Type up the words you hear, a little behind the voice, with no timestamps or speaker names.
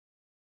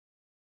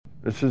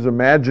This is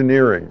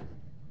Imagineering.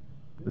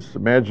 This is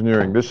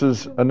Imagineering. This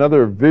is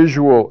another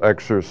visual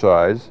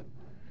exercise.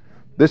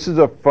 This is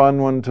a fun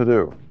one to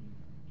do.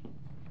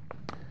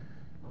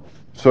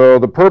 So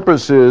the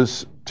purpose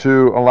is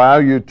to allow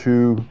you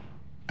to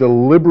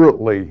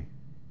deliberately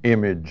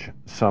image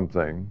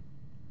something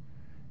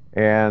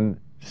and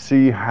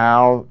see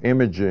how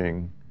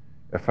imaging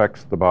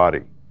affects the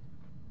body.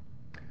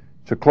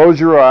 So close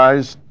your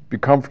eyes, be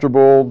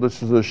comfortable.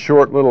 This is a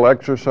short little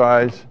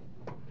exercise.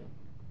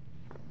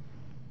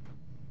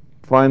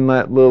 Find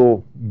that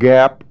little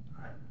gap,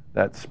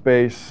 that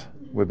space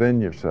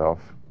within yourself.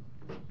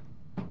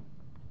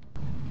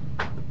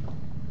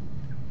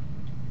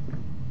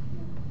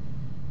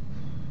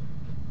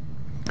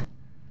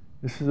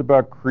 This is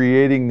about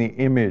creating the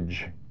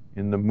image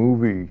in the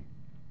movie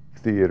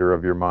theater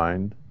of your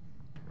mind.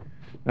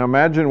 Now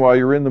imagine while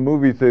you're in the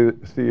movie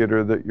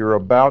theater that you're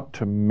about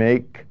to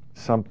make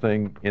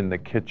something in the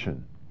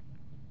kitchen.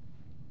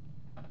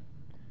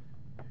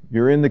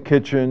 You're in the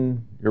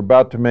kitchen, you're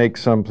about to make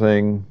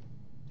something,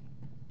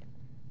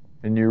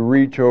 and you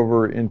reach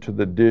over into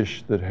the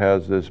dish that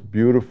has this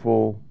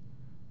beautiful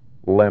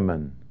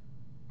lemon.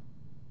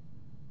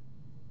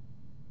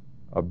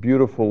 A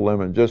beautiful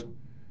lemon. Just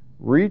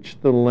reach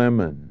the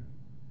lemon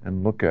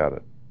and look at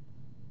it.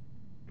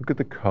 Look at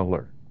the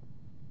color.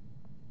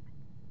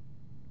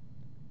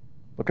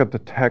 Look at the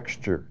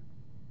texture.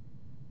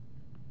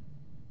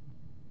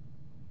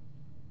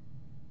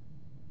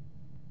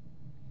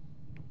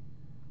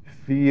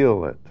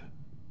 Feel it.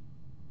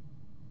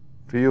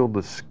 Feel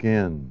the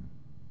skin.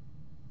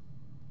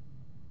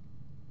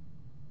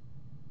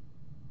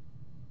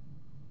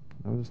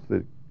 Notice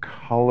the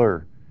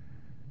color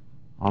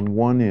on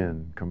one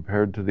end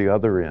compared to the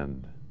other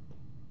end.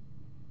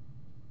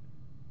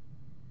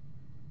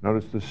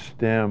 Notice the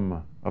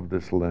stem of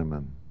this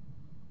lemon.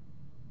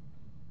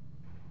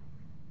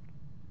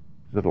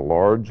 Is it a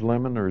large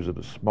lemon or is it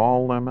a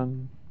small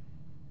lemon?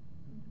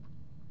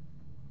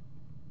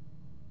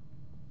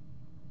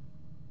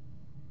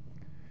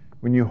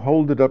 When you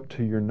hold it up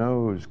to your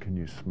nose, can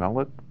you smell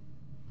it?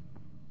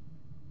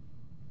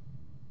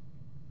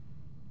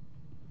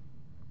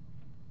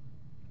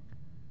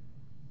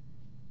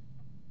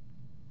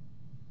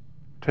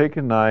 Take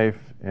a knife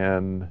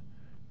and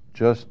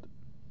just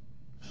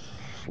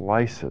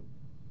slice it.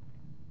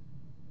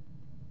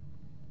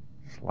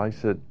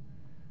 Slice it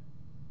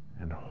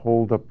and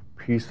hold up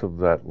a piece of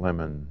that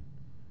lemon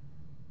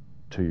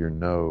to your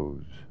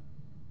nose.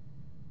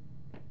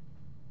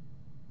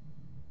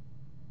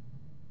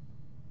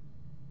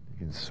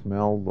 You can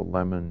smell the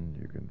lemon,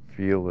 you can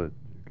feel it,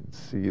 you can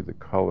see the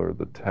color,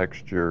 the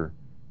texture,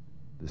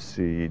 the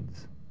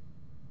seeds.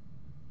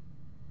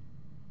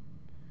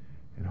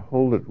 And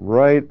hold it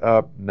right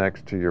up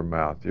next to your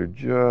mouth. You're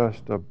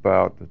just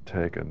about to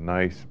take a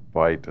nice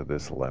bite of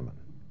this lemon.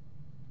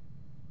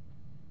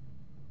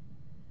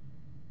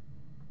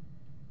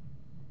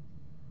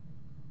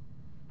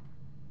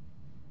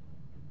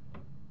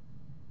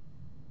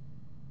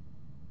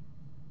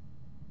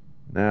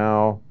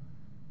 Now,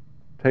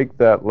 take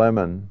that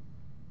lemon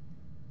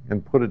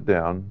and put it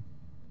down.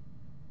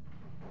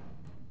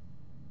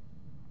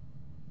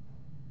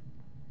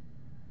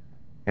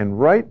 And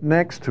right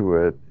next to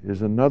it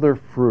is another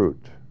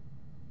fruit.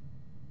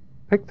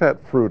 Pick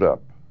that fruit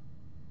up.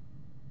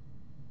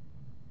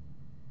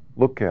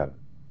 Look at it.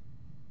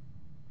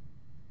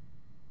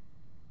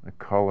 The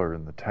color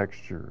and the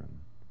texture and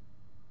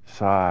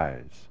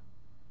size.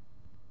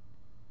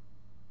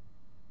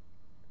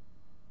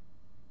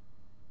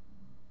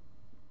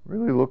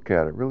 Really look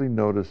at it. Really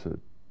notice it.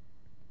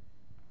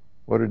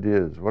 What it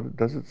is.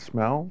 Does it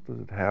smell? Does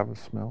it have a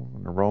smell,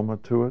 an aroma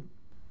to it?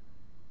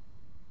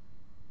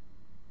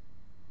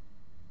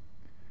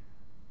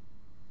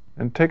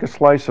 And take a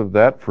slice of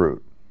that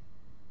fruit.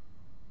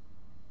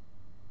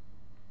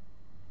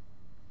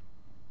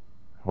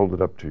 Hold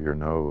it up to your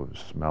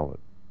nose. Smell it.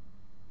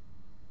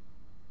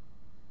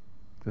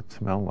 What does it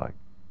smell like?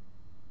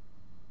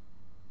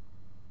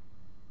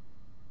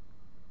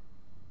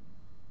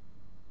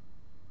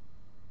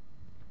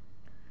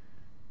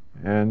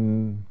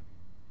 And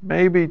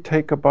maybe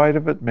take a bite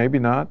of it, maybe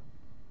not.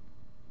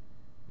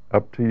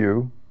 Up to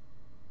you.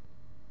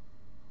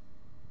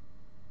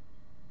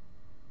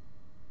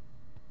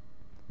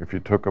 If you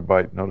took a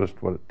bite, notice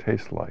what it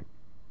tastes like.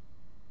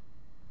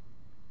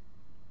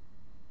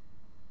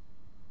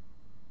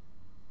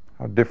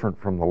 How different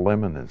from the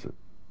lemon is it?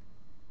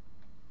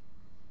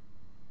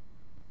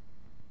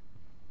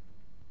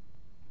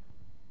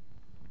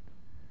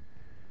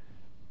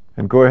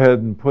 And go ahead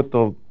and put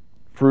the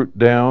fruit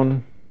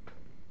down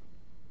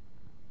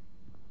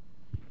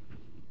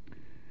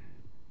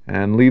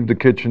and leave the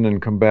kitchen and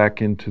come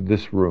back into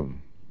this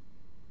room.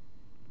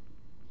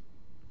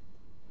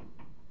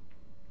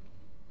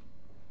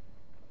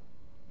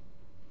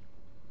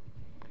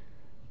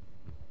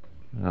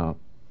 Now,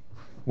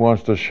 who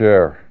wants to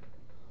share?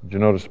 Did you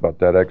notice about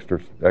that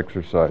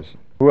exercise?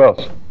 Who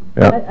else?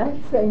 Yeah.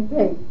 I same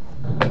thing,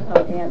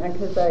 Ann,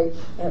 because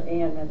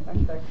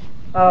I'm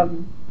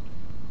sorry.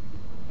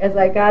 as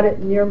I got it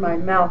near my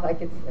mouth, I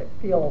could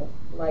feel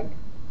like,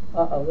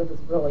 uh-oh, this is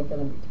really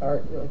going to be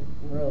tart.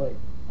 Really,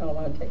 I don't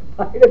want to take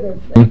a bite of this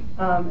thing.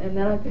 And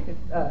then I took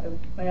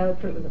my other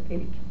fruit was a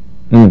peach.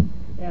 And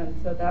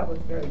so that was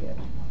very good.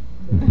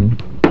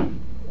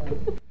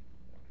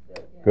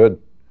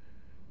 Good.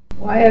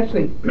 Well, I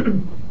actually,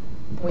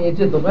 when you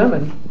did the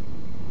lemon,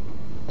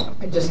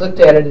 I just looked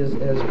at it as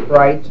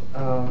bright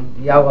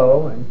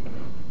yellow, and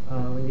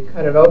when you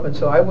cut it open,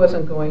 so I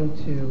wasn't going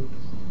to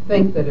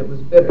think that it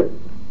was bitter.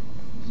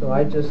 So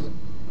I just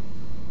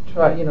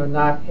try,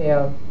 not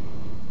have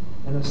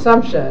an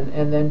assumption,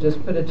 and then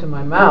just put it to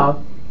my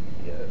mouth,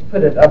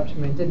 put it up to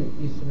me. Didn't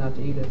used to not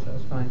to eat it, so it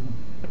was fine.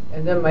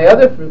 And then my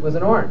other fruit was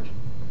an orange.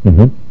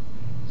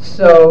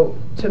 So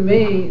to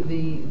me,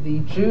 the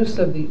juice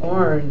of the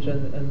orange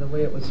and the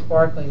way it was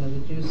sparkling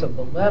and the juice of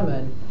the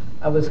lemon,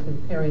 I was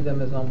comparing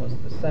them as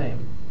almost the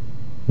same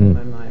in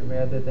my mind,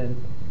 rather than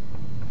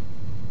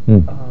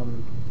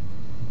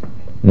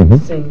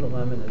seeing the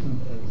lemon as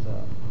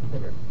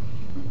bitter.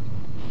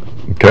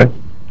 Okay.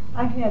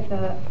 I had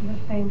the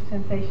same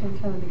sensations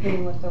from the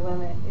beginning with the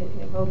lemon. It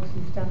evokes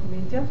some stuff. I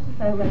mean, just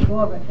as I let go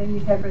of it, then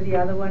you pepper the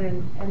other one,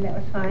 and that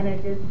was fine. I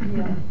did,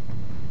 the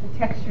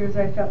textures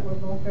I felt were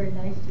both very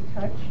nice to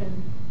touch,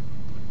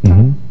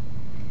 and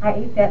I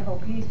ate that whole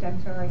piece. I'm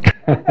sorry.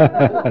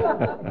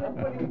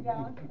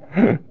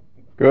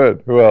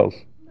 Good. Who else?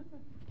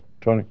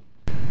 Tony.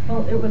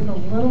 Well, it was a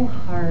little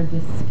hard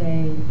to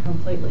stay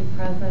completely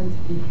present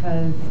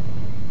because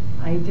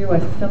I do a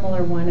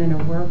similar one in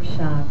a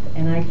workshop,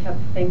 and I kept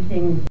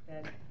thinking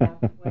that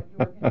that's what you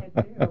were going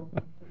to do.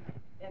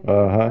 In the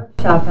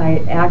workshop, I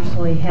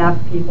actually have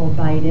people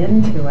bite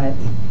into it,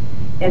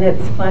 and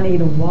it's funny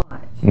to watch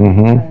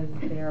because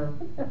they're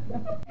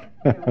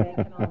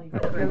making all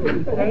these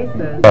crazy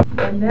faces.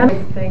 And then I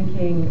was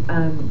thinking,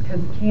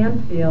 because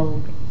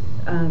Canfield,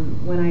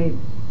 when I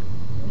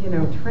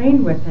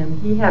trained with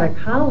him, he had a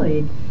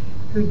colleague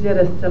who did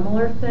a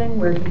similar thing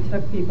where he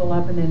took people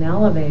up in an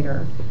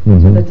elevator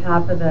to the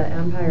top of the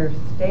Empire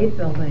State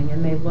Building,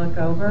 and they look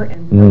over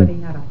and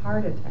somebody had a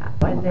heart attack.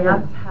 And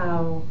that's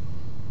how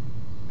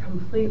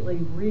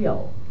completely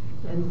real.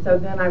 And so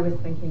then I was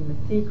thinking The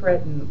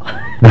Secret, and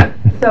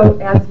so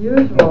as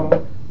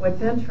usual,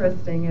 what's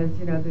interesting is,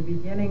 the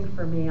beginning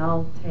for me,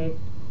 I'll take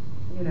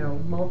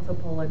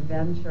multiple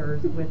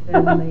adventures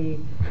within the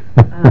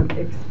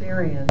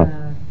experience.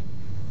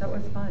 That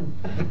was fun.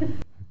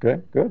 Okay,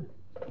 good.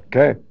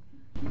 Okay.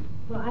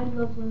 Well, I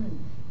love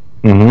lemons.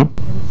 And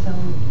so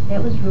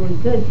that was really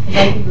good because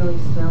I could really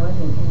smell it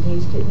and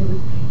taste it. And it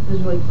was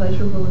really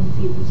pleasurable and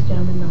see the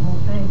stem and the whole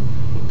thing.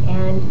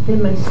 And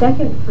then my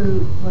second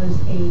fruit was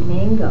a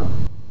mango.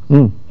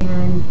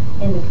 And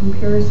the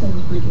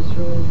comparisons were just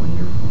really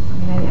wonderful. I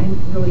mean, I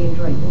really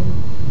enjoyed them.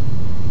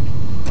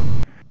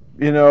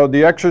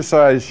 The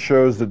exercise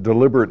shows that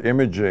deliberate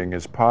imaging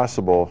is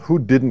possible. Who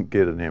didn't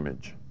get an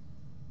image?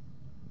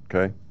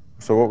 Okay.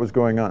 So what was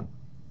going on?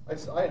 I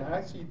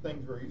see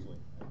things very easily.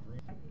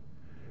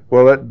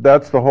 Well,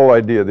 that's the whole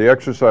idea. The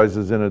exercise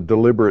is in a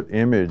deliberate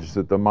image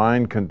that the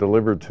mind can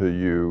deliver to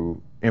you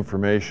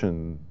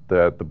information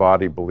that the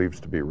body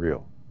believes to be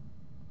real.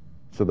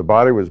 So the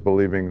body was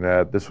believing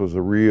that this was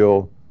a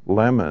real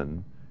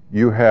lemon.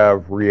 You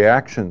have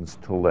reactions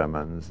to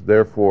lemons.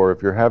 Therefore,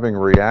 if you're having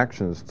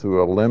reactions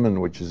to a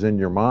lemon which is in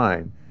your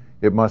mind,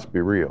 it must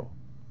be real.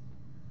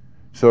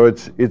 So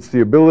it's the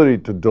ability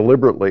to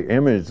deliberately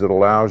image that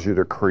allows you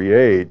to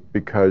create,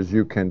 because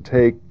you can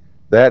take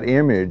that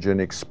image and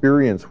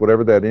experience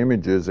whatever that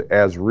image is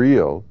as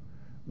real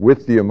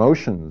with the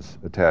emotions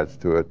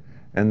attached to it,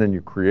 and then you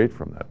create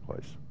from that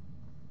place.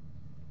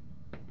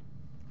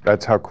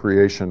 That's how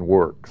creation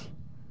works.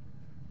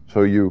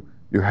 So you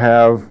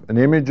have an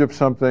image of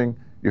something,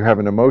 you have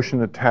an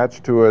emotion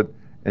attached to it,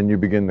 and you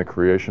begin the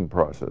creation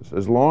process,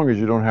 as long as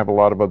you don't have a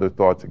lot of other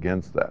thoughts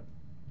against that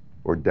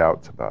or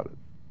doubts about it.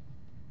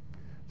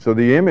 So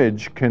the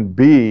image can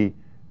be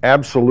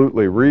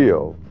absolutely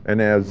real,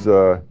 and as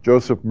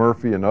Joseph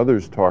Murphy and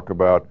others talk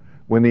about,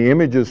 when the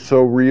image is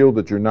so real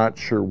that you're not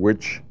sure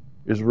which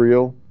is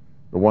real,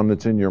 the one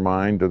that's in your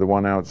mind or the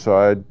one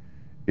outside,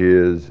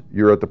 is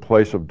you're at the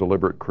place of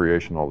deliberate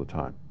creation all the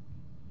time.